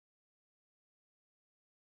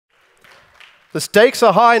The stakes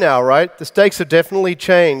are high now, right? The stakes have definitely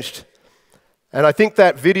changed. And I think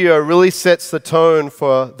that video really sets the tone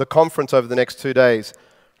for the conference over the next 2 days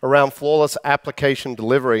around flawless application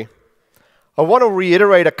delivery. I want to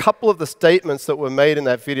reiterate a couple of the statements that were made in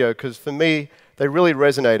that video because for me, they really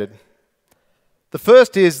resonated. The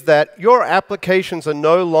first is that your applications are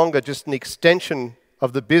no longer just an extension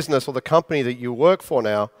of the business or the company that you work for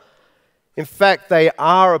now. In fact, they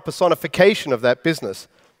are a personification of that business.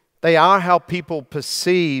 They are how people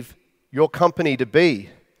perceive your company to be.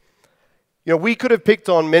 You know, we could have picked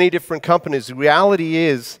on many different companies. The reality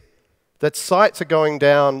is that sites are going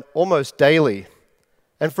down almost daily.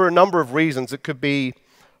 And for a number of reasons. It could be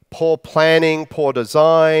poor planning, poor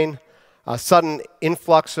design, a sudden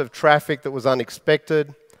influx of traffic that was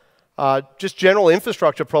unexpected, just general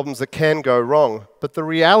infrastructure problems that can go wrong. But the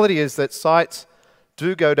reality is that sites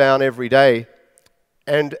do go down every day.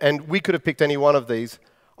 And we could have picked any one of these.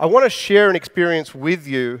 I want to share an experience with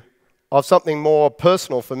you of something more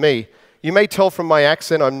personal for me. You may tell from my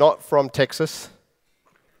accent I'm not from Texas.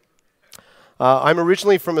 I'm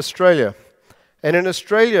originally from Australia. And in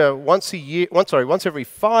Australia, once every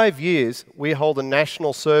 5 years, we hold a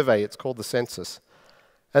national survey. It's called the census.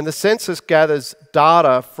 And the census gathers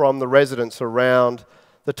data from the residents around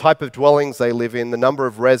the type of dwellings they live in, the number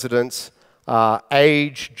of residents,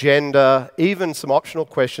 age, gender, even some optional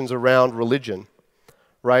questions around religion.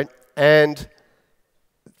 Right? And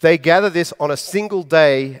they gather this on a single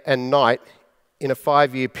day and night in a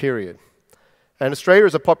 5-year period. And Australia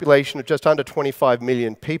is a population of just under 25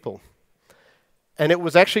 million people. And it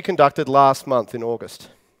was actually conducted last month in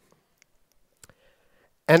August.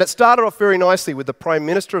 And it started off very nicely with the Prime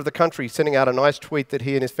Minister of the country sending out a nice tweet that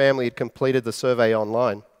he and his family had completed the survey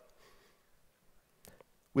online.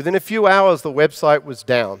 Within a few hours, the website was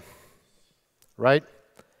down. Right?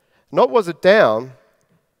 Not was it down,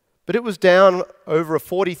 but it was down over a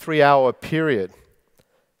 43-hour period.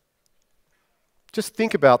 Just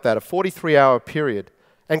think about that, a 43-hour period.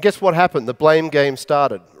 And guess what happened? The blame game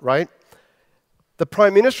started, right? The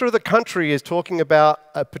Prime Minister of the country is talking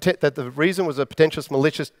about that the reason was a potential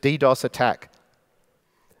malicious DDoS attack.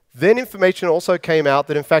 Then information also came out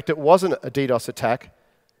that, in fact, it wasn't a DDoS attack.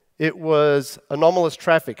 It was anomalous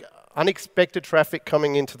traffic, unexpected traffic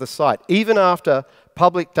coming into the site, even after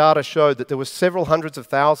public data showed that there were several hundreds of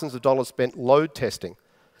thousands of dollars spent load testing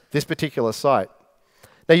this particular site.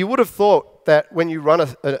 Now, you would have thought that when you run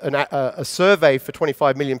a survey for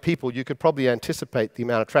 25 million people, you could probably anticipate the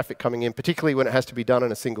amount of traffic coming in, particularly when it has to be done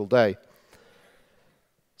in a single day.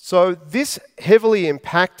 So this heavily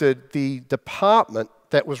impacted the department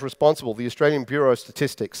that was responsible, the Australian Bureau of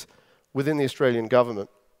Statistics, within the Australian government.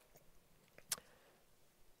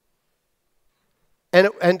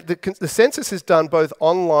 And the census is done both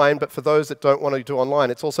online, but for those that don't want to do online,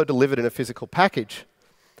 it's also delivered in a physical package.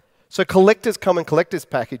 So collectors come in collectors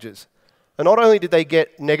packages. And not only did they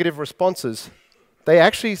get negative responses,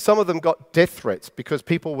 some of them got death threats because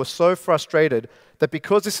people were so frustrated that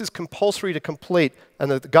because this is compulsory to complete and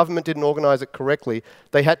that the government didn't organize it correctly,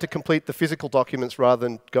 they had to complete the physical documents rather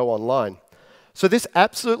than go online. So this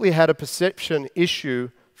absolutely had a perception issue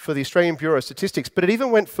for the Australian Bureau of Statistics, but it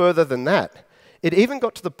even went further than that. It even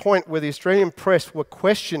got to the point where the Australian press were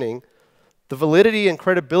questioning the validity and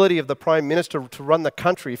credibility of the Prime Minister to run the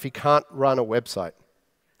country if he can't run a website.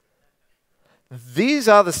 These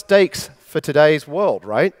are the stakes for today's world,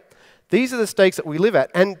 right? These are the stakes that we live at.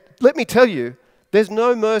 And let me tell you, there's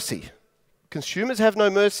no mercy. Consumers have no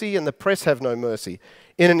mercy and the press have no mercy.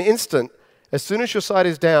 In an instant, as soon as your site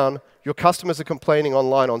is down, your customers are complaining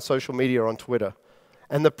online on social media or on Twitter.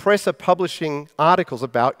 And the press are publishing articles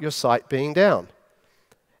about your site being down.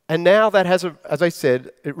 And now that has, as I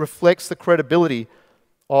said, it reflects the credibility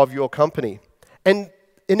of your company. And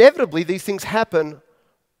inevitably, these things happen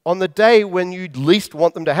on the day when you least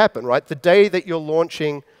want them to happen, right? The day that you're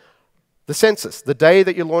launching the census, the day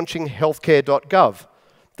that you're launching healthcare.gov,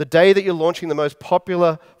 the day that you're launching the most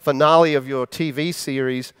popular finale of your TV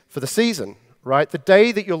series for the season, right? The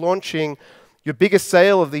day that you're launching your biggest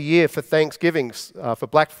sale of the year for Thanksgiving, for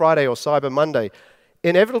Black Friday or Cyber Monday.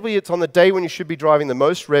 Inevitably, it's on the day when you should be driving the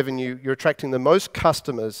most revenue, you're attracting the most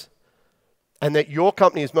customers, and that your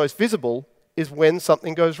company is most visible is when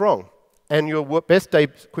something goes wrong. And your best day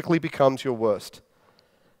quickly becomes your worst.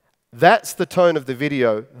 That's the tone of the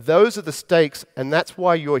video. Those are the stakes, and that's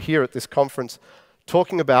why you're here at this conference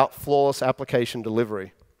talking about flawless application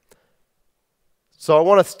delivery. So I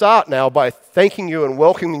want to start now by thanking you and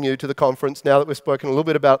welcoming you to the conference now that we've spoken a little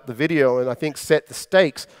bit about the video and I think set the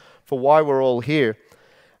stakes for why we're all here.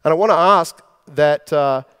 And I want to ask that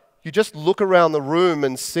you just look around the room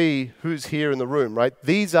and see who's here in the room, right?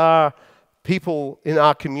 These are people in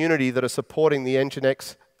our community that are supporting the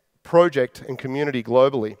NGINX project and community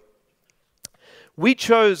globally. We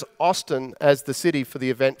chose Austin as the city for the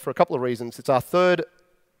event for a couple of reasons. It's our third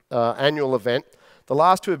annual event. The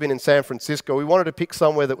last two have been in San Francisco. We wanted to pick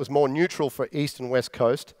somewhere that was more neutral for East and West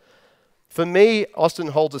Coast. For me, Austin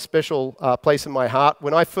holds a special place in my heart.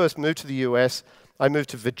 When I first moved to the US, I moved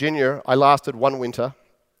to Virginia. I lasted one winter.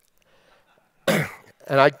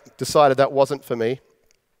 And I decided that wasn't for me.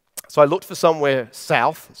 So I looked for somewhere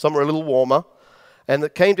south, somewhere a little warmer. And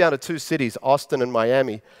it came down to two cities, Austin and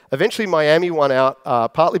Miami. Eventually, Miami won out,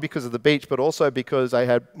 partly because of the beach, but also because I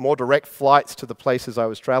had more direct flights to the places I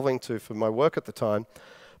was traveling to for my work at the time.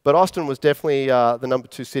 But Austin was definitely the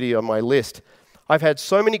 #2 city on my list. I've had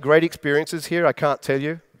so many great experiences here, I can't tell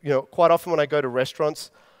you. You know, quite often when I go to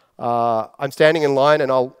restaurants, I'm standing in line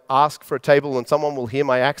and I'll ask for a table and someone will hear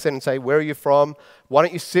my accent and say, "Where are you from? Why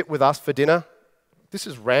don't you sit with us for dinner?" This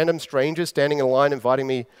is random strangers standing in line inviting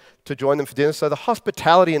me to join them for dinner. So the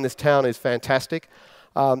hospitality in this town is fantastic.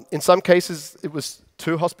 In some cases, it was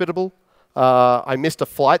too hospitable. I missed a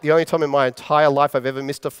flight. The only time in my entire life I've ever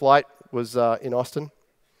missed a flight was in Austin.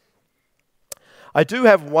 I do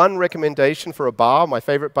have one recommendation for a bar. My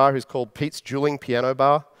favorite bar is called Pete's Dueling Piano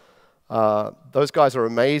Bar. Those guys are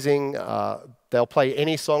amazing. They'll play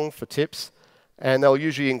any song for tips. And they'll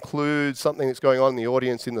usually include something that's going on in the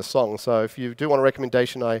audience in the song. So if you do want a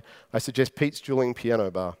recommendation, I suggest Pete's Dueling Piano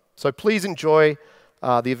Bar. So please enjoy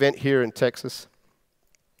the event here in Texas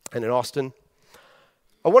and in Austin.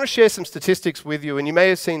 I want to share some statistics with you, and you may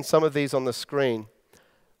have seen some of these on the screen.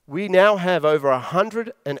 We now have over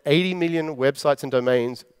 180 million websites and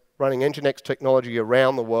domains running NGINX technology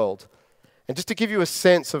around the world. And just to give you a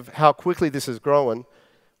sense of how quickly this is growing,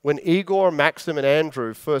 when Igor, Maxim, and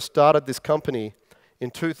Andrew first started this company in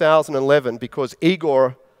 2011, because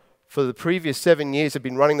Igor, for the previous 7 years, had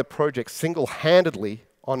been running the project single-handedly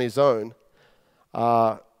on his own,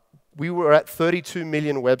 we were at 32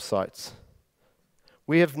 million websites.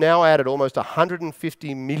 We have now added almost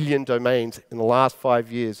 150 million domains in the last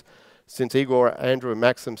 5 years since Igor, Andrew, and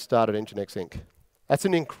Maxim started NGINX Inc. That's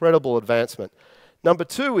an incredible advancement. Number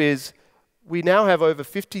two is, we now have over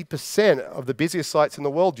 50% of the busiest sites in the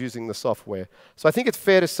world using the software. So I think it's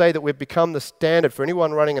fair to say that we've become the standard for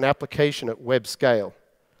anyone running an application at web scale.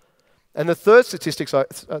 And the third statistics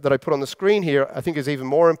that I put on the screen here, I think is even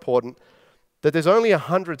more important, that there's only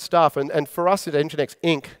 100 staff. And for us at NGINX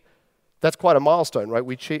Inc., that's quite a milestone, right?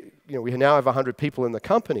 We now have 100 people in the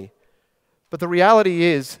company. But the reality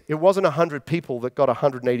is, it wasn't 100 people that got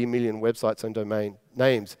 180 million websites and domain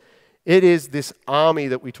names. It is this army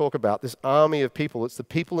that we talk about, this army of people. It's the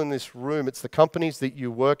people in this room. It's the companies that you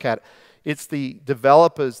work at. It's the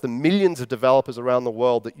developers, the millions of developers around the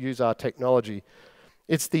world that use our technology.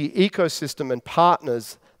 It's the ecosystem and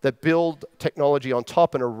partners that build technology on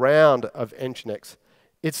top and around of NGINX.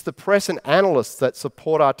 It's the press and analysts that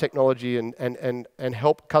support our technology and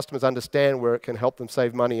help customers understand where it can help them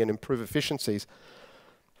save money and improve efficiencies.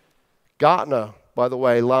 Gartner, by the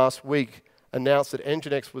way, last week, announced that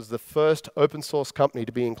NGINX was the first open source company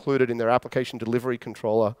to be included in their application delivery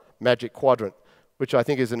controller Magic Quadrant, which I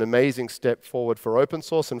think is an amazing step forward for open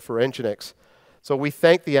source and for NGINX. So we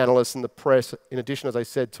thank the analysts and the press, in addition, as I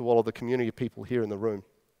said, to all of the community of people here in the room.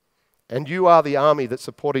 And you are the army that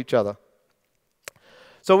support each other.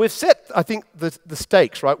 So we've set, I think, the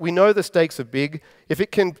stakes, right? We know the stakes are big. If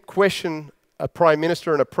it can question a prime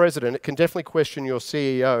minister and a president, it can definitely question your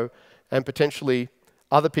CEO and potentially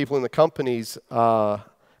other people in the company's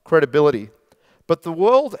credibility. But the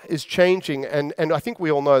world is changing, and I think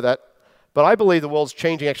we all know that, but I believe the world's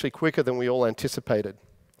changing actually quicker than we all anticipated.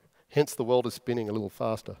 Hence, the world is spinning a little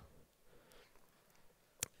faster.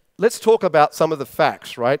 Let's talk about some of the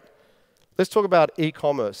facts, right? Let's talk about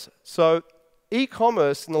e-commerce. So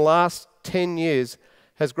e-commerce in the last 10 years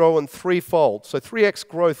has grown threefold, so 3x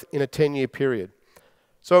growth in a 10-year period.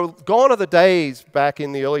 So gone are the days back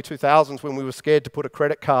in the early 2000s when we were scared to put a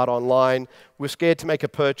credit card online. We were scared to make a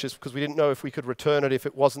purchase because we didn't know if we could return it if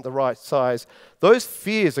it wasn't the right size. Those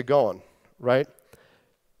fears are gone, right?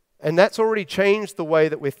 And that's already changed the way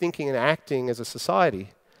that we're thinking and acting as a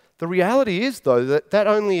society. The reality is, though, that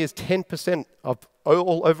only is 10% of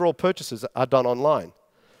all overall purchases are done online.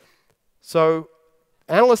 So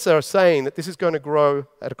analysts are saying that this is going to grow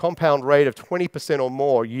at a compound rate of 20% or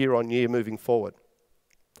more year on year moving forward.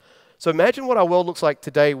 So imagine what our world looks like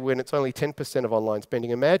today when it's only 10% of online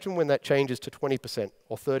spending. Imagine when that changes to 20%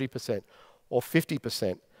 or 30% or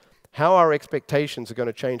 50%. How our expectations are going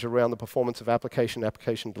to change around the performance of application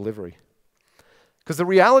delivery. Because the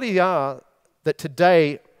reality are that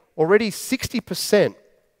today, already 60%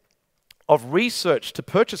 of research to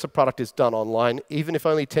purchase a product is done online, even if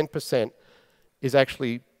only 10% is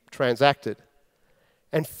actually transacted.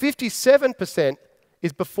 And 57%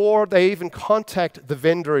 is before they even contact the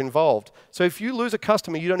vendor involved. So if you lose a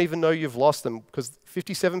customer, you don't even know you've lost them, because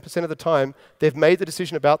 57% of the time, they've made the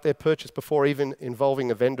decision about their purchase before even involving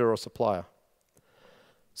a vendor or supplier.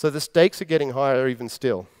 So the stakes are getting higher even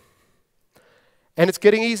still. And it's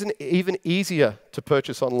getting even easier to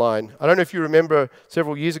purchase online. I don't know if you remember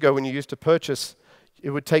several years ago when you used to purchase, it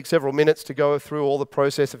would take several minutes to go through all the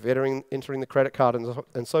process of entering the credit card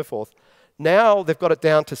and so forth. Now they've got it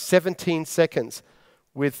down to 17 seconds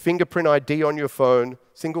with fingerprint ID on your phone,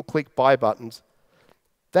 single-click buy buttons.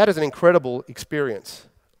 That is an incredible experience.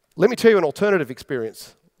 Let me tell you an alternative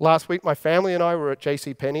experience. Last week, my family and I were at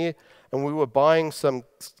JCPenney, and we were buying some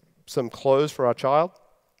clothes for our child.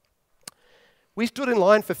 We stood in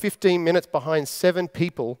line for 15 minutes behind 7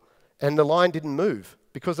 people, and the line didn't move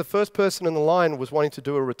because the first person in the line was wanting to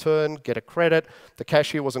do a return, get a credit. The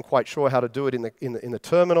cashier wasn't quite sure how to do it in the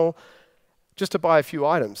terminal, just to buy a few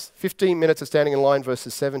items. 15 minutes of standing in line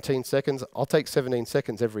versus 17 seconds. I'll take 17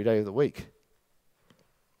 seconds every day of the week.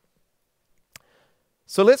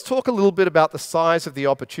 So let's talk a little bit about the size of the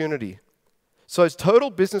opportunity. So total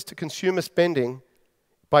business to consumer spending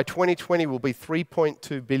by 2020 will be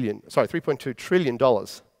 $3.2 trillion.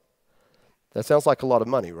 That sounds like a lot of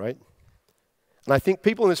money, right? And I think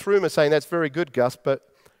people in this room are saying, that's very good, Gus, but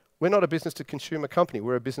we're not a business to consumer company,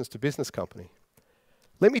 we're a business to business company.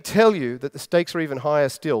 Let me tell you that the stakes are even higher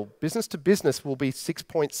still. Business to business will be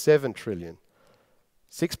 6.7 trillion.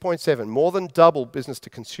 6.7, more than double business to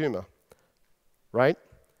consumer, right?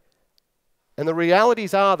 And the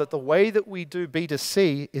realities are that the way that we do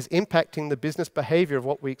B2C is impacting the business behavior of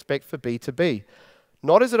what we expect for B2B.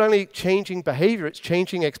 Not is it only changing behavior, it's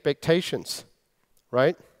changing expectations,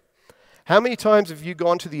 right? How many times have you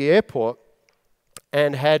gone to the airport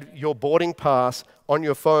and had your boarding pass on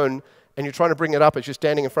your phone and you're trying to bring it up as you're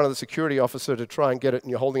standing in front of the security officer to try and get it and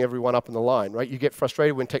you're holding everyone up in the line, right? You get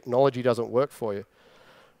frustrated when technology doesn't work for you.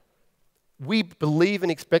 We believe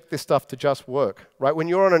and expect this stuff to just work, right? When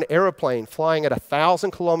you're on an aeroplane flying at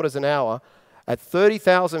 1,000 kilometers an hour at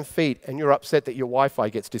 30,000 feet and you're upset that your Wi-Fi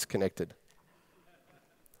gets disconnected,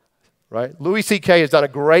 right? Louis C.K. has done a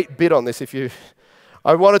great bit on this.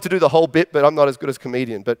 I wanted to do the whole bit, but I'm not as good as a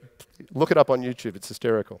comedian, but look it up on YouTube, it's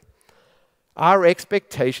hysterical. Our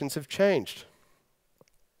expectations have changed.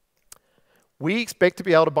 We expect to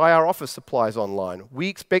be able to buy our office supplies online. We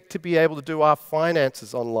expect to be able to do our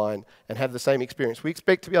finances online and have the same experience. We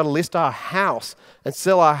expect to be able to list our house and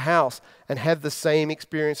sell our house and have the same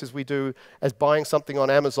experience as we do as buying something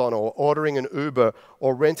on Amazon or ordering an Uber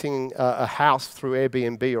or renting a house through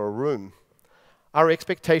Airbnb or a room. Our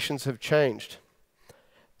expectations have changed.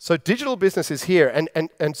 So digital business is here,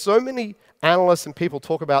 and so many analysts and people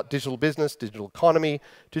talk about digital business, digital economy,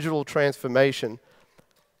 digital transformation.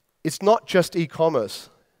 It's not just e-commerce.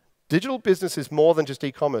 Digital business is more than just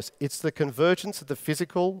e-commerce. It's the convergence of the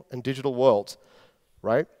physical and digital worlds,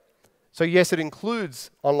 right? So yes, it includes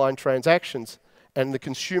online transactions and the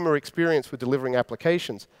consumer experience with delivering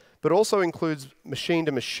applications, but also includes machine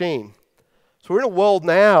to machine. So we're in a world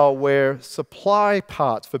now where supply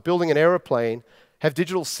parts for building an aeroplane have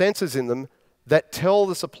digital sensors in them that tell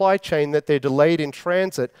the supply chain that they're delayed in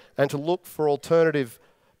transit and to look for alternative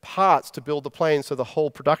parts to build the plane so the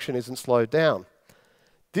whole production isn't slowed down.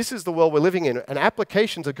 This is the world we're living in, and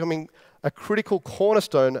applications are becoming a critical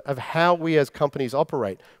cornerstone of how we as companies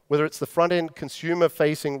operate, whether it's the front-end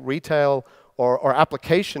consumer-facing retail or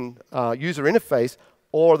application user interface,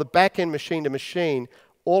 or the back-end machine-to-machine.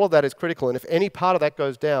 All of that is critical, and if any part of that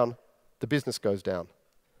goes down, the business goes down.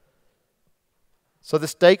 So the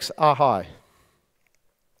stakes are high.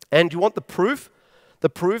 And you want the proof? The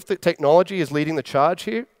proof that technology is leading the charge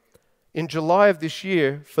here? In July of this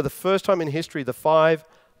year, for the first time in history, the 5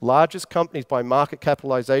 largest companies by market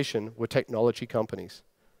capitalization were technology companies.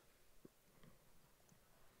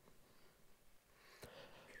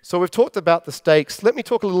 So we've talked about the stakes. Let me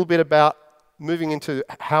talk a little bit about moving into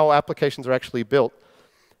how applications are actually built.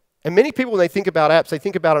 And many people, when they think about apps, they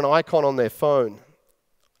think about an icon on their phone.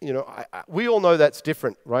 You know, we all know that's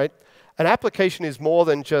different, right? An application is more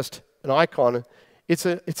than just an icon. It's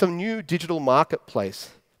a new digital marketplace,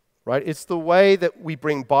 right? It's the way that we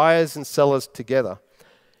bring buyers and sellers together.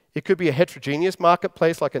 It could be a heterogeneous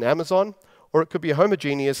marketplace like an Amazon, or it could be a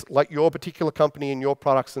homogeneous like your particular company and your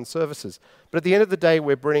products and services. But at the end of the day,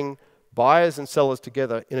 we're bringing buyers and sellers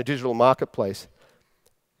together in a digital marketplace.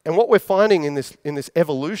 And what we're finding in this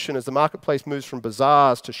evolution as the marketplace moves from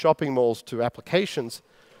bazaars to shopping malls to applications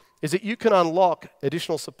is that you can unlock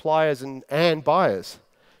additional suppliers and buyers.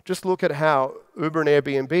 Just look at how Uber and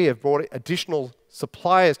Airbnb have brought additional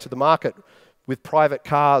suppliers to the market with private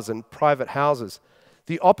cars and private houses.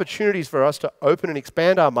 The opportunities for us to open and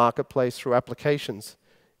expand our marketplace through applications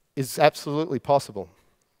is absolutely possible.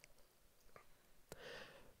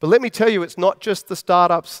 But let me tell you, it's not just the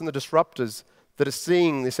startups and the disruptors that are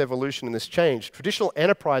seeing this evolution and this change. Traditional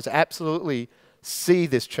enterprise absolutely see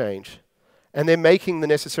this change, and they're making the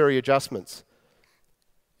necessary adjustments.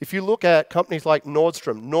 If you look at companies like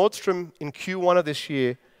Nordstrom in Q1 of this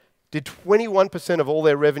year did 21% of all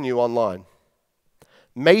their revenue online.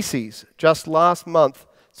 Macy's, just last month,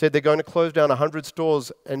 said they're going to close down 100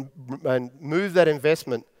 stores and move that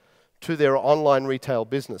investment to their online retail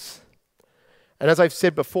business. And as I've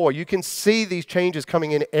said before, you can see these changes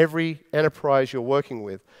coming in every enterprise you're working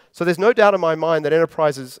with. So there's no doubt in my mind that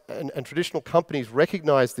enterprises and traditional companies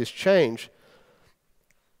recognize this change.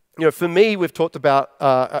 You know, for me, we've talked about,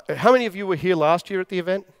 how many of you were here last year at the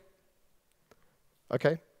event?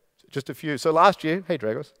 Okay, just a few. So last year, hey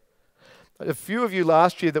Dragos, a few of you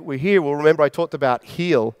last year that were here will remember I talked about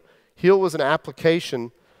Heal. Heal was an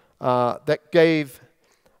application that gave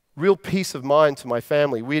real peace of mind to my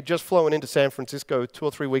family. We had just flown into San Francisco 2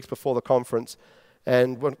 or 3 weeks before the conference,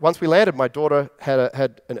 and once we landed, my daughter had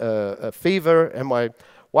a fever, and my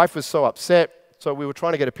wife was so upset, so we were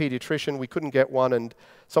trying to get a pediatrician. We couldn't get one, and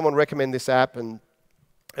someone recommended this app, and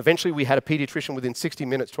eventually we had a pediatrician within 60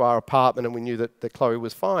 minutes to our apartment, and we knew that Chloe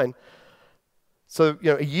was fine. So,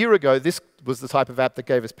 you know, a year ago, this was the type of app that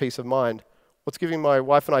gave us peace of mind. What's giving my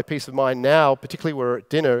wife and I peace of mind now, particularly when we're at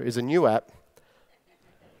dinner, is a new app.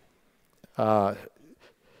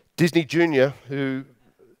 Disney Junior, who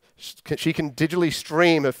she can digitally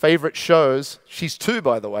stream her favorite shows. She's 2,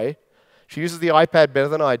 by the way. She uses the iPad better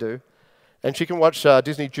than I do. And she can watch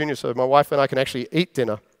Disney Junior, so my wife and I can actually eat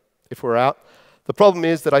dinner if we're out. The problem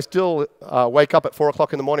is that I still wake up at 4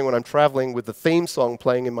 o'clock in the morning when I'm traveling with the theme song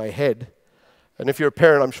playing in my head. And if you're a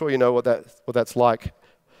parent, I'm sure you know what that's like.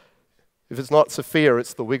 If it's not Sophia,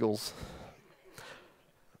 it's the Wiggles.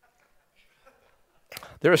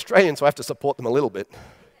 They're Australian, so I have to support them a little bit.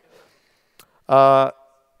 But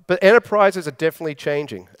enterprises are definitely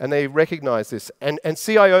changing, and they recognize this. And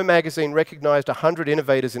CIO Magazine recognized 100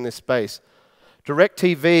 innovators in this space.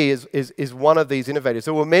 DirecTV is one of these innovators.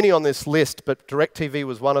 There were many on this list, but DirecTV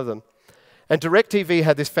was one of them. And DirecTV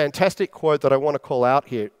had this fantastic quote that I want to call out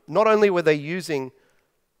here. Not only were they using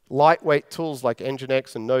lightweight tools like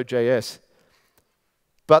NGINX and Node.js,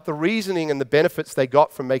 but the reasoning and the benefits they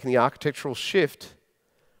got from making the architectural shift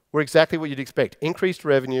were exactly what you'd expect. Increased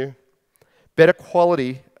revenue, better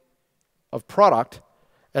quality of product,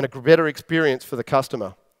 and a better experience for the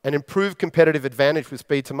customer, and improved competitive advantage with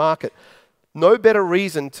speed to market. No better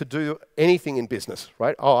reason to do anything in business,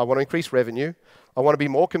 right? Oh, I want to increase revenue. I want to be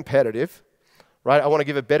more competitive, right? I want to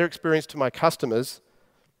give a better experience to my customers.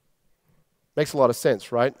 Makes a lot of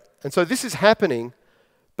sense, right? And so this is happening,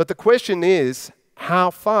 but the question is,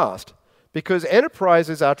 how fast? Because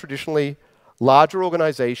enterprises are traditionally larger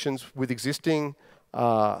organizations with existing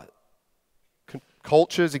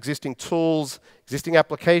cultures, existing tools, existing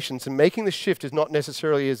applications, and making the shift is not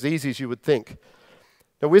necessarily as easy as you would think.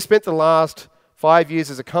 Now, we've spent the last 5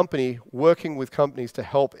 years as a company working with companies to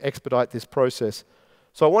help expedite this process.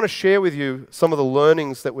 So I want to share with you some of the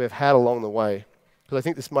learnings that we've had along the way, because I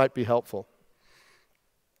think this might be helpful.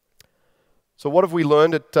 So what have we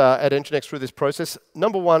learned at NGINX through this process?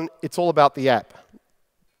 Number one, it's all about the app.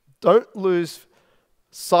 Don't lose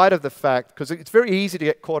sight of the fact, because it's very easy to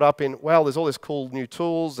get caught up in, well, there's all this cool new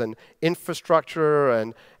tools and infrastructure,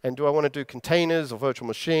 and do I want to do containers or virtual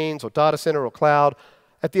machines or data center or cloud?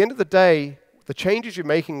 At the end of the day, the changes you're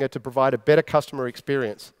making are to provide a better customer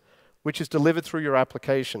experience, which is delivered through your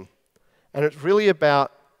application. And it's really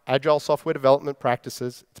about agile software development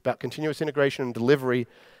practices. It's about continuous integration and delivery,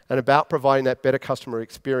 and about providing that better customer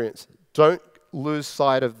experience. Don't lose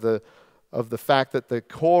sight of the fact that the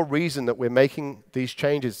core reason that we're making these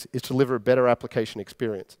changes is to deliver a better application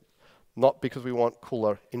experience, not because we want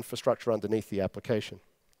cooler infrastructure underneath the application.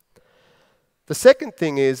 The second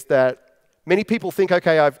thing is that many people think,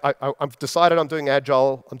 okay, I've decided I'm doing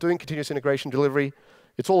agile, I'm doing continuous integration delivery,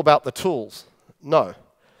 it's all about the tools. No.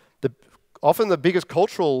 Often the biggest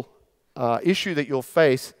cultural issue that you'll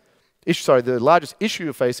face, the largest issue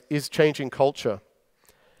you'll face is changing culture.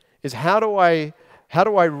 Is how do I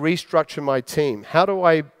restructure my team? How do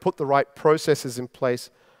I put the right processes in place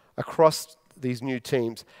across these new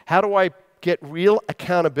teams? How do I get real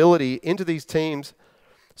accountability into these teams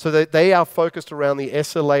so that they are focused around the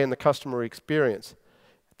SLA and the customer experience?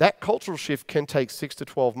 That cultural shift can take 6 to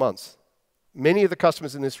 12 months. Many of the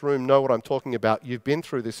customers in this room know what I'm talking about. You've been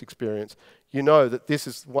through this experience. You know that this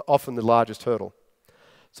is often the largest hurdle.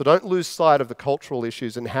 So don't lose sight of the cultural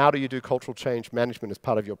issues and how do you do cultural change management as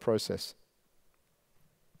part of your process.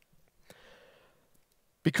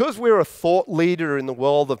 Because we're a thought leader in the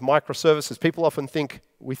world of microservices, people often think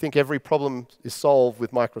we think every problem is solved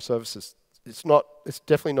with microservices. It's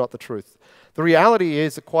definitely not the truth. The reality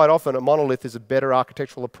is that quite often a monolith is a better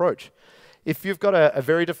architectural approach. If you've got a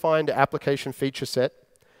very defined application feature set,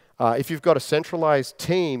 if you've got a centralized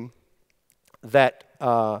team that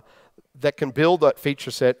can build that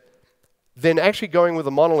feature set, then actually going with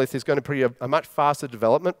a monolith is going to be a much faster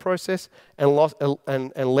development process and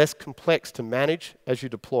less complex to manage as you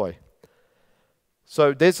deploy.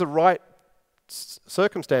 So there's the right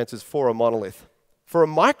circumstances for a monolith. For a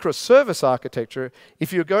microservice architecture,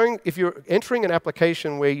 if you're entering an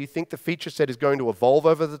application where you think the feature set is going to evolve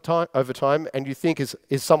over time and you think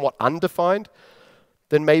is somewhat undefined,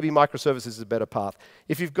 then maybe microservices is a better path.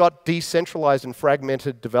 If you've got decentralized and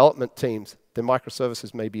fragmented development teams, then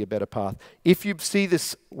microservices may be a better path. If you see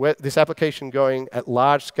this application going at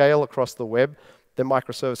large scale across the web, then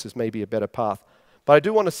microservices may be a better path. But I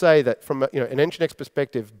do want to say that from an NGINX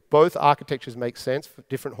perspective, both architectures make sense for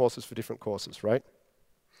different horses for different courses, right?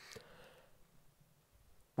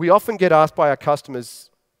 We often get asked by our customers,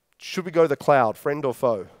 should we go to the cloud, friend or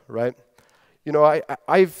foe, right?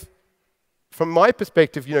 From my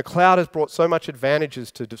perspective, cloud has brought so much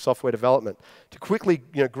advantages to software development. To quickly,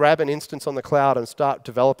 grab an instance on the cloud and start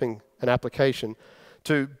developing an application,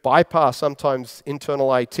 to bypass sometimes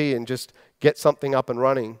internal IT and just get something up and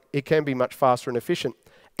running, it can be much faster and efficient.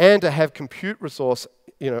 And to have compute resource,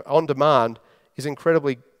 on demand is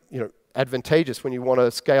incredibly, advantageous when you want to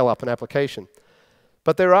scale up an application.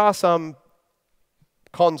 But there are some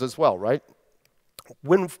cons as well, right?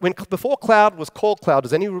 Before cloud was called cloud,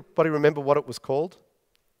 does anybody remember what it was called?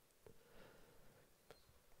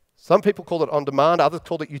 Some people called it on demand, others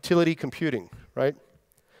called it utility computing, right?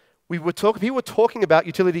 People were talking about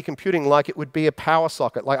utility computing like it would be a power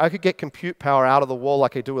socket, like I could get compute power out of the wall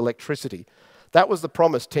like I do electricity. That was the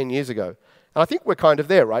promise 10 years ago. And I think we're kind of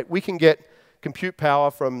there, right? We can get compute power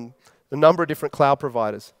from a number of different cloud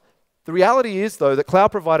providers. The reality is, though, that cloud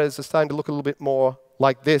providers are starting to look a little bit more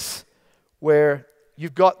like this, where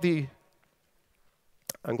you've got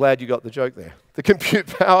I'm glad you got the joke there, the compute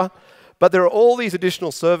power, but there are all these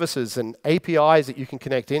additional services and APIs that you can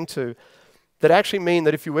connect into that actually mean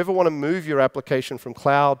that if you ever want to move your application from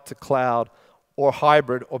cloud to cloud or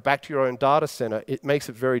hybrid or back to your own data center, it makes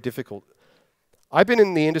it very difficult. I've been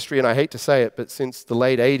in the industry, and I hate to say it, but since the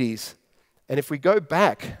late 80s, and if we go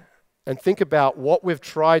back and think about what we've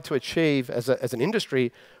tried to achieve as an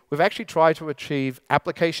industry, we've actually tried to achieve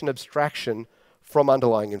application abstraction from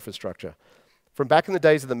underlying infrastructure. From back in the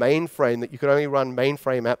days of the mainframe, that you could only run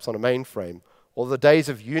mainframe apps on a mainframe, or the days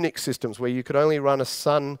of Unix systems where you could only run a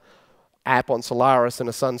Sun app on Solaris and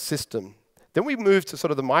a Sun system. Then we moved to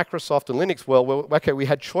sort of the Microsoft and Linux world where, okay, we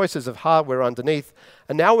had choices of hardware underneath,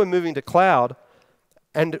 and now we're moving to cloud,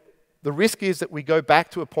 and the risk is that we go back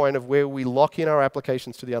to a point of where we lock in our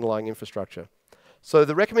applications to the underlying infrastructure. So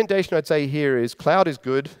the recommendation I'd say here is cloud is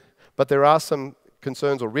good, but there are some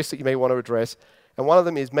concerns or risks that you may want to address. And one of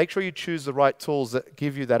them is make sure you choose the right tools that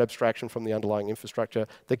give you that abstraction from the underlying infrastructure,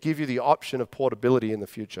 that give you the option of portability in the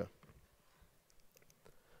future.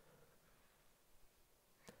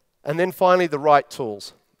 And then finally, the right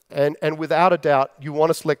tools. And without a doubt, you want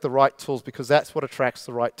to select the right tools because that's what attracts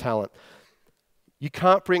the right talent. You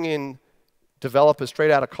can't bring in developers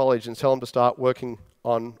straight out of college and tell them to start working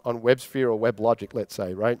on WebSphere or WebLogic, let's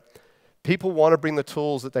say, right? People want to bring the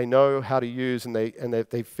tools that they know how to use and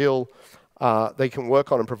they feel they can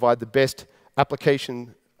work on and provide the best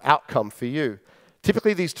application outcome for you.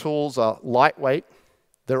 Typically, these tools are lightweight,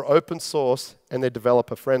 they're open source, and they're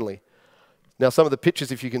developer friendly. Now, some of the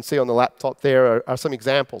pictures, if you can see on the laptop there, are some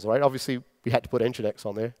examples, right? Obviously, we had to put NGINX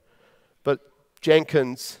on there. But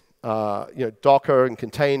Jenkins, Docker and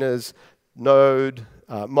containers, Node,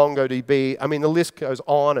 MongoDB. I mean, the list goes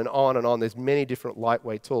on and on and on. There's many different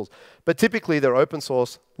lightweight tools. But typically, they're open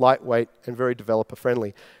source, lightweight, and very developer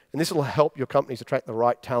friendly. And this will help your companies attract the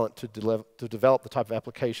right talent to develop the type of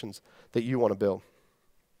applications that you want to build.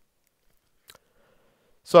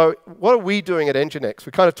 So what are we doing at NGINX?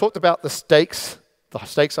 We kind of talked about the stakes. The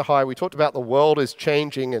stakes are high. We talked about the world is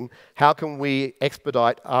changing and how can we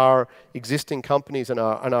expedite our existing companies and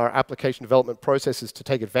our application development processes to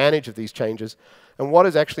take advantage of these changes. And what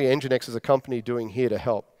is actually NGINX as a company doing here to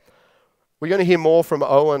help? We're going to hear more from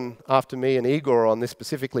Owen after me and Igor on this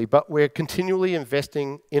specifically, but we're continually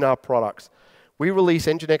investing in our products. We release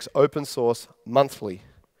NGINX open source monthly.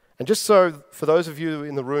 And just so, for those of you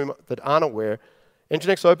in the room that aren't aware,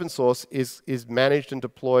 NGINX open source is managed and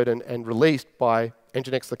deployed and released by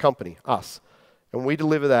NGINX, the company, us. And we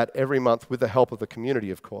deliver that every month with the help of the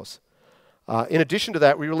community, of course. In addition to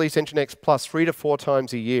that, we release NGINX Plus 3 to 4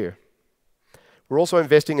 times a year. We're also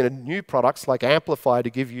investing in new products like Amplify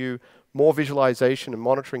to give you more visualization and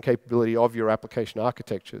monitoring capability of your application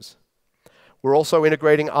architectures. We're also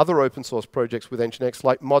integrating other open source projects with NGINX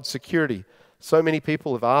like mod security. So many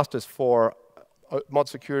people have asked us for mod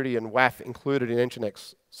security and WAF included in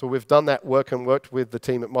NGINX. So we've done that work and worked with the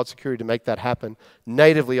team at mod security to make that happen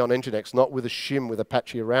natively on NGINX, not with a shim with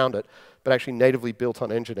Apache around it, but actually natively built on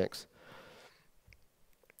NGINX.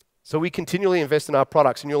 So we continually invest in our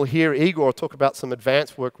products, and you'll hear Igor talk about some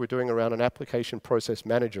advanced work we're doing around an application process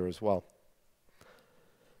manager as well.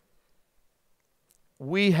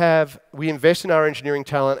 We invest in our engineering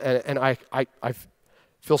talent, and I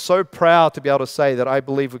feel so proud to be able to say that I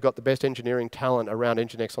believe we've got the best engineering talent around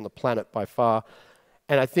NGINX on the planet by far.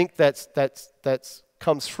 And I think that's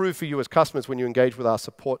comes through for you as customers when you engage with our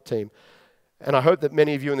support team. And I hope that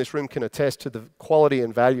many of you in this room can attest to the quality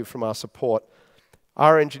and value from our support.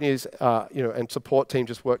 Our engineers and support team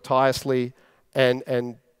just work tirelessly,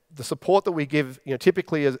 and the support that we give,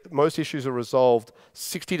 typically most issues are resolved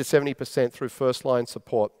 60 to 70% through first-line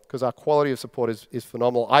support, because our quality of support is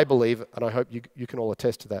phenomenal, I believe, and I hope you can all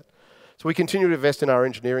attest to that. So we continue to invest in our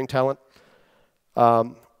engineering talent,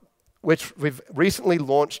 which we've recently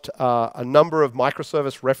launched a number of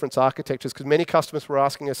microservice reference architectures, because many customers were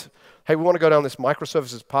asking us, hey, we want to go down this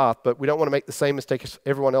microservices path, but we don't want to make the same mistakes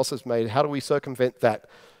everyone else has made. How do we circumvent that?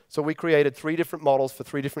 So we created 3 different models for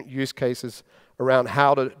 3 different use cases around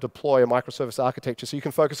how to deploy a microservice architecture, so you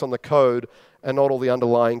can focus on the code and not all the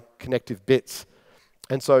underlying connective bits.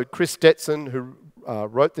 And so Chris Stetson, who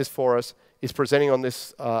wrote this for us, is presenting on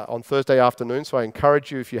this on Thursday afternoon, so I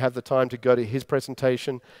encourage you, if you have the time, to go to his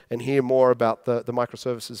presentation and hear more about the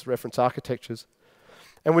microservices reference architectures.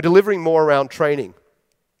 And we're delivering more around training.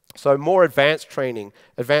 So more advanced training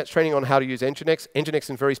on how to use NGINX, NGINX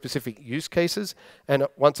in very specific use cases, and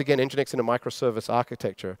once again, NGINX in a microservice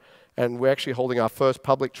architecture. And we're actually holding our first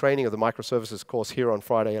public training of the microservices course here on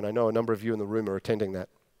Friday, and I know a number of you in the room are attending that.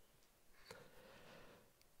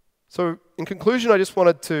 So in conclusion, I just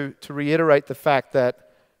wanted to reiterate the fact that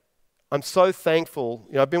I'm so thankful.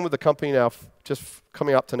 I've been with the company now just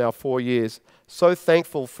coming up to now 4 years. So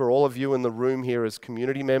thankful for all of you in the room here as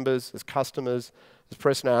community members, as customers, as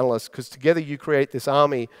press and analysts, because together you create this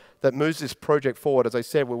army that moves this project forward. As I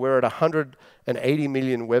said, we're at 180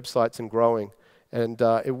 million websites and growing, and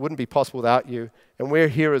it wouldn't be possible without you. And we're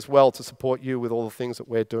here as well to support you with all the things that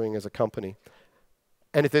we're doing as a company.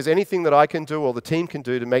 And if there's anything that I can do or the team can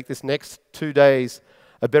do to make this next 2 days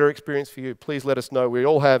a better experience for you, please let us know. We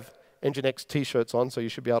all have NGINX t-shirts on, so you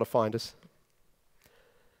should be able to find us.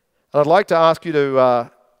 And I'd like to ask you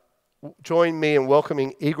to join me in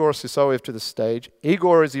welcoming Igor Sisoev to the stage.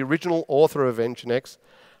 Igor is the original author of NGINX.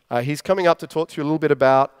 He's coming up to talk to you a little bit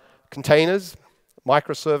about containers,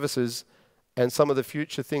 microservices, and some of the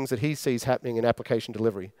future things that he sees happening in application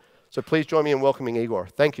delivery. So please join me in welcoming Igor.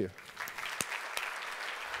 Thank you.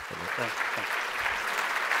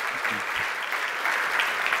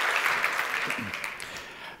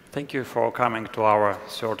 Thank you for coming to our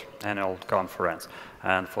 3rd annual conference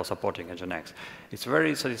and for supporting NGINX. It's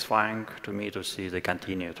very satisfying to me to see the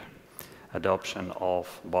continued adoption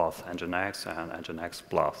of both NGINX and NGINX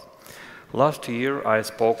Plus. Last year, I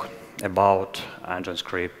spoke about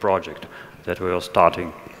NGINScript project that we are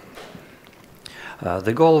starting.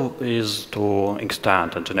 The goal is to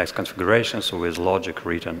extend NGINX configurations with logic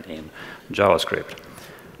written in JavaScript.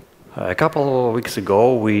 A couple of weeks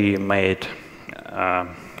ago, we made a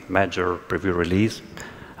major preview release,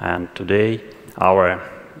 and today our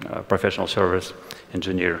professional service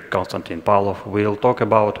engineer, Konstantin Pavlov, will talk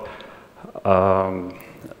about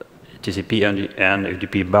TCP and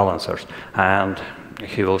UDP balancers, and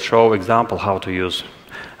he will show example how to use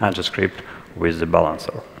NGINScript with the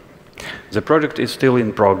balancer. The project is still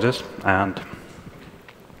in progress, and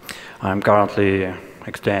I'm currently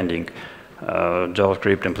extending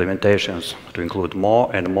JavaScript implementations to include more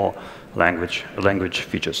and more language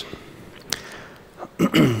features.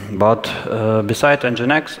 But besides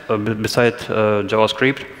NGINX, besides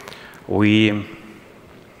JavaScript, we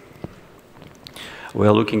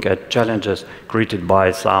are looking at challenges created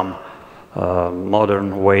by some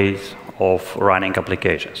modern ways of running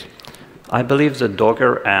applications. I believe that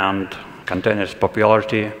Docker and containers'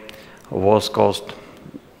 popularity was caused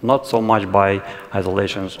not so much by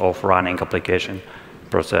isolations of running application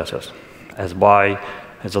processes, as by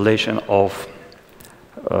isolation of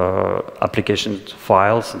application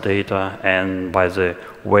files, data, and by the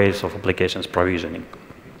ways of applications provisioning.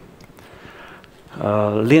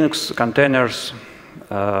 Linux containers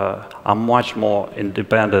are much more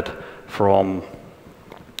independent from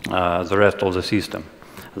the rest of the system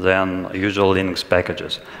than usual Linux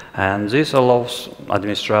packages. And this allows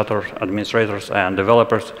administrators and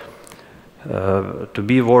developers to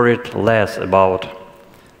be worried less about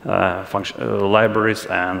libraries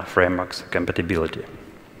and frameworks compatibility.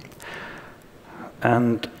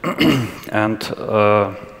 And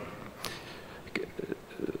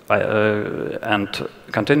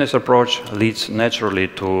containers approach leads naturally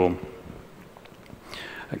to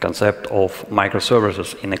a concept of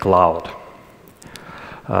microservices in a cloud.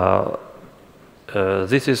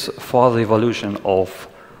 This is further evolution of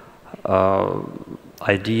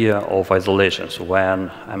idea of isolations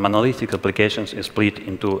when a monolithic application is split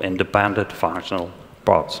into independent functional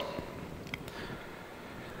parts.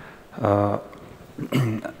 The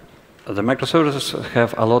microservices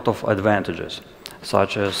have a lot of advantages,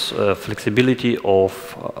 such as flexibility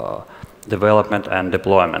of development and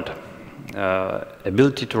deployment,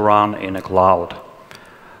 ability to run in a cloud,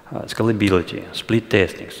 scalability, split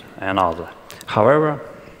testings, and others. However,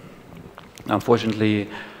 unfortunately,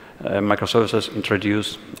 microservices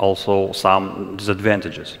introduce also some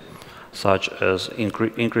disadvantages, such as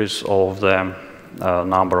increase of the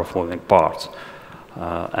number of moving parts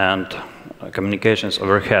and communications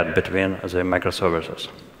overhead between the microservices.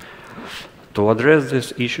 To address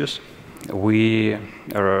these issues, we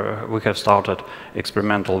have started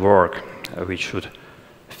experimental work which should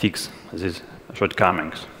fix these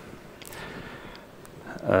shortcomings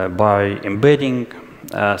by embedding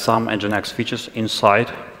some NGINX features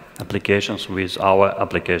inside applications with our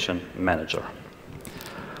application manager.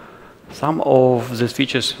 Some of these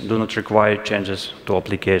features do not require changes to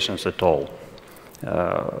applications at all.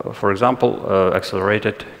 For example,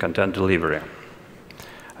 accelerated content delivery.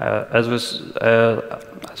 As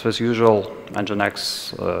with usual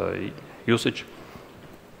NGINX usage,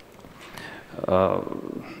 a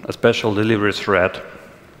special delivery thread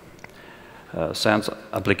sends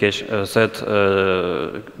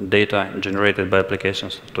data generated by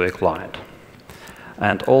applications to a client.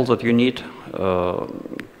 And all that you need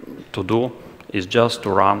to do is just to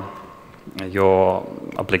run your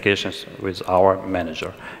applications with our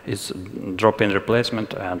manager. It's drop-in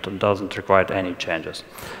replacement and doesn't require any changes.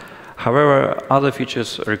 However, other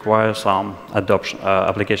features require some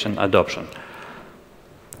application adoption.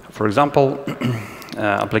 For example,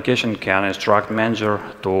 application can instruct manager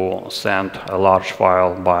to send a large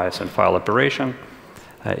file by send file operation.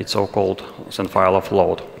 It's so-called send file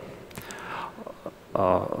offload.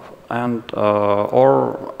 Or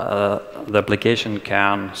the application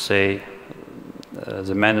can say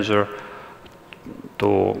the manager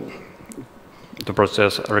to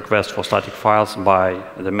process a request for static files by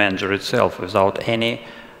the manager itself without any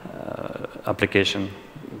application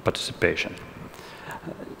participation.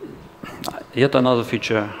 Yet another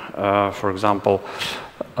feature, for example,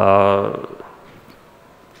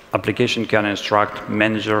 application can instruct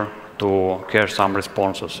manager to cache some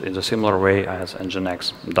responses in the similar way as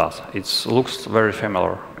NGINX does. It looks very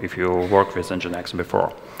familiar if you worked with NGINX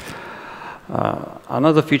before.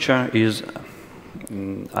 Another feature is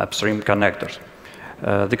upstream connectors.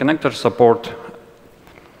 The connectors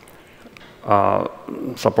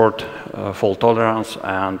support fault tolerance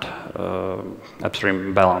and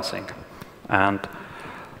upstream balancing. And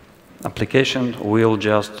application will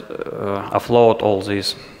just offload all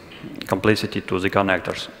this complexity to the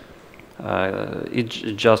connectors. It's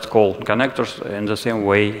just called connectors in the same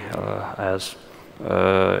way as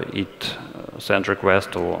it sends requests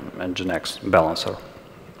to NGINX balancer.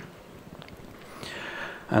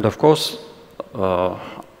 And of course,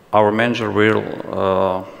 our manager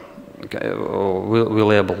will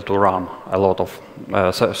able to run a lot of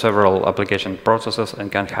several application processes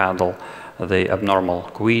and can handle the abnormal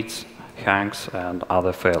quits, hangs, and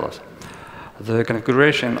other failures. The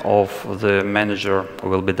configuration of the manager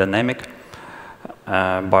will be dynamic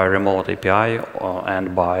by remote API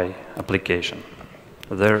and by application.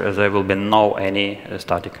 There will be no any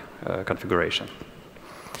static configuration.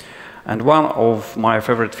 And one of my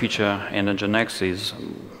favorite features in NGINX is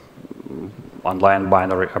online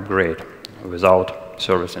binary upgrade without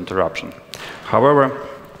service interruption. However,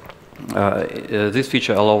 this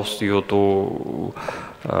feature allows you to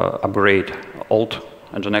upgrade old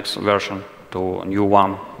NGINX version to a new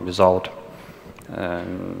one without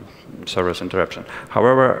service interruption.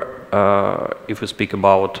 However, if we speak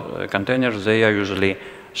about containers, they are usually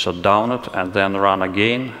shut down and then run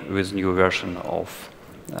again with new version of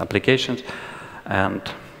applications. and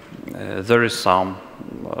there is some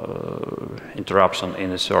interruption in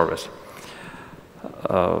the service.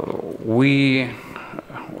 We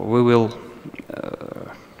will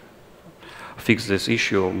fix this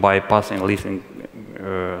issue by passing lifting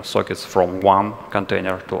sockets from one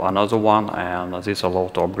container to another one, and this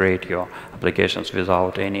allows to upgrade your applications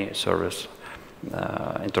without any service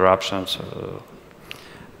interruptions,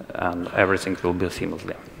 and everything will be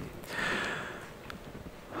seamlessly.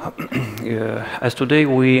 As today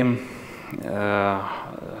we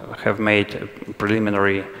have made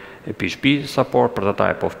preliminary PHP support,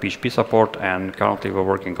 prototype of PHP support, and currently we're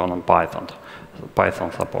working on Python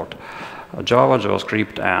support. Java,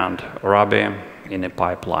 JavaScript, and Ruby in a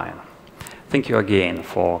pipeline. Thank you again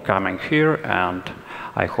for coming here, and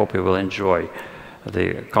I hope you will enjoy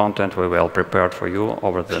the content we will prepare for you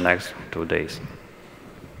over the next 2 days.